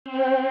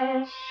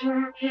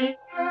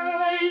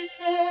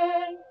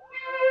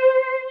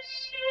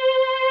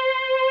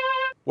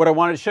What I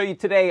wanted to show you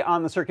today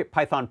on the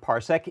CircuitPython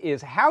Parsec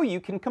is how you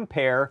can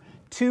compare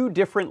two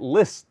different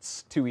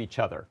lists to each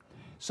other.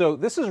 So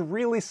this is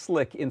really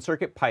slick in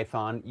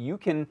CircuitPython. You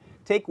can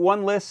take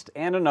one list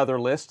and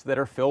another list that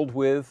are filled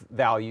with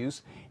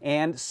values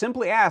and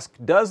simply ask,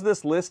 does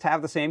this list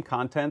have the same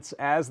contents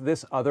as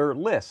this other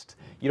list?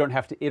 You don't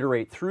have to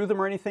iterate through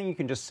them or anything. You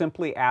can just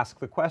simply ask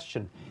the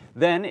question.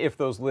 Then, if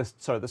those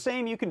lists are the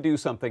same, you can do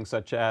something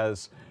such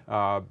as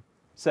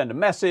send a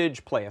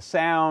message, play a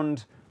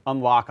sound,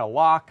 unlock a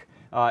lock.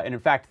 And in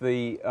fact,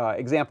 the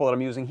example that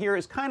I'm using here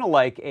is kind of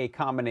like a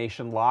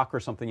combination lock or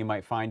something you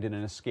might find in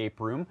an escape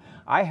room.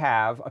 I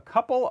have a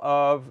couple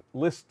of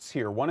lists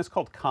here. One is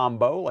called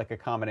combo, like a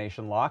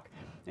combination lock.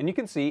 And you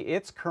can see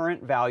its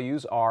current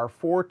values are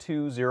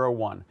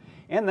 4201.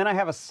 And then I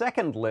have a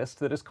second list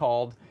that is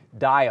called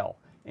dial.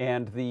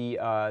 And the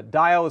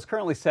dial is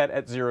currently set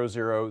at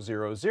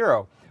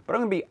 0000. But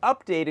I'm going to be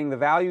updating the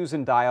values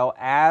in dial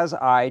as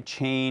I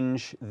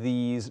change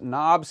these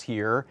knobs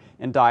here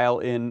and dial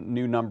in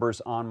new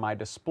numbers on my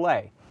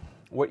display.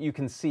 What you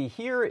can see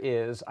here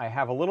is I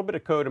have a little bit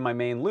of code in my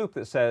main loop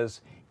that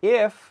says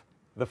if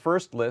the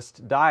first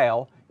list,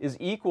 dial, is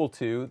equal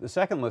to the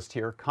second list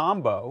here,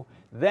 combo,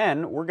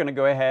 then we're going to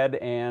go ahead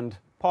and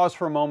pause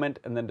for a moment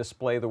and then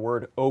display the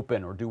word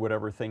open or do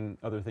whatever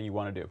other thing you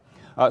want to do.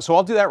 So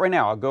I'll do that right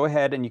now. I'll go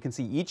ahead and you can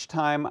see each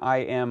time I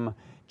am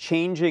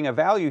changing a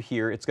value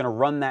here, it's going to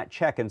run that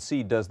check and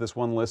see, does this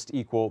one list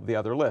equal the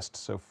other list?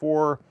 So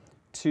 4,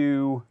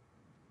 2,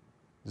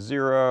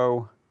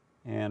 0,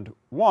 and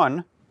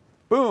 1,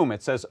 boom,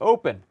 it says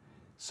open.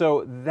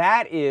 So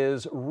that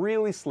is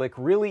really slick,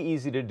 really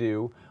easy to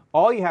do.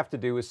 All you have to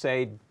do is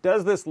say,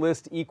 does this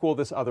list equal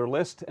this other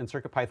list? And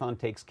CircuitPython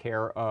takes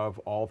care of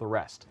all the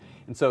rest.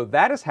 And so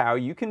that is how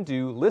you can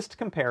do list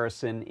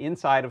comparison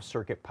inside of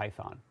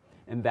CircuitPython.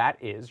 And that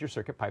is your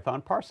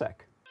CircuitPython Parsec.